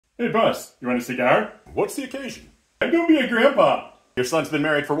Hey, boss, you want a cigar? What's the occasion? I'm gonna be a grandpa. Your son's been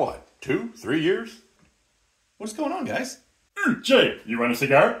married for what? 2, 3 years? What's going on, guys? Jay, you want a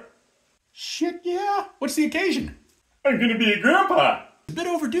cigar? Shit, yeah. What's the occasion? I'm gonna be a grandpa. It's a bit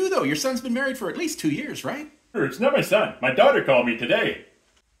overdue, though. Your son's been married for at least 2 years, right? It's not my son. My daughter called me today.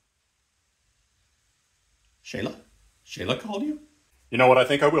 Shayla? Shayla called you? You know what? I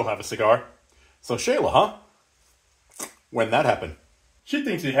think I will have a cigar. So Shayla, huh? When that happened? She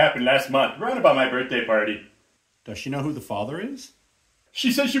thinks it happened last month, round about my birthday party. Does she know who the father is?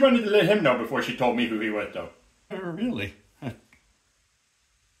 She said she wanted to let him know before she told me who he was, though. Oh, really?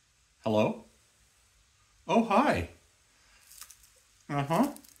 Hello? Oh, hi. Uh-huh.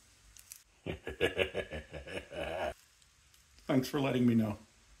 Thanks for letting me know.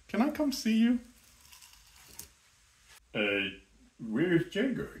 Can I come see you? Where's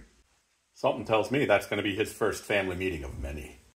Jay going? Something tells me that's going to be his first family meeting of many.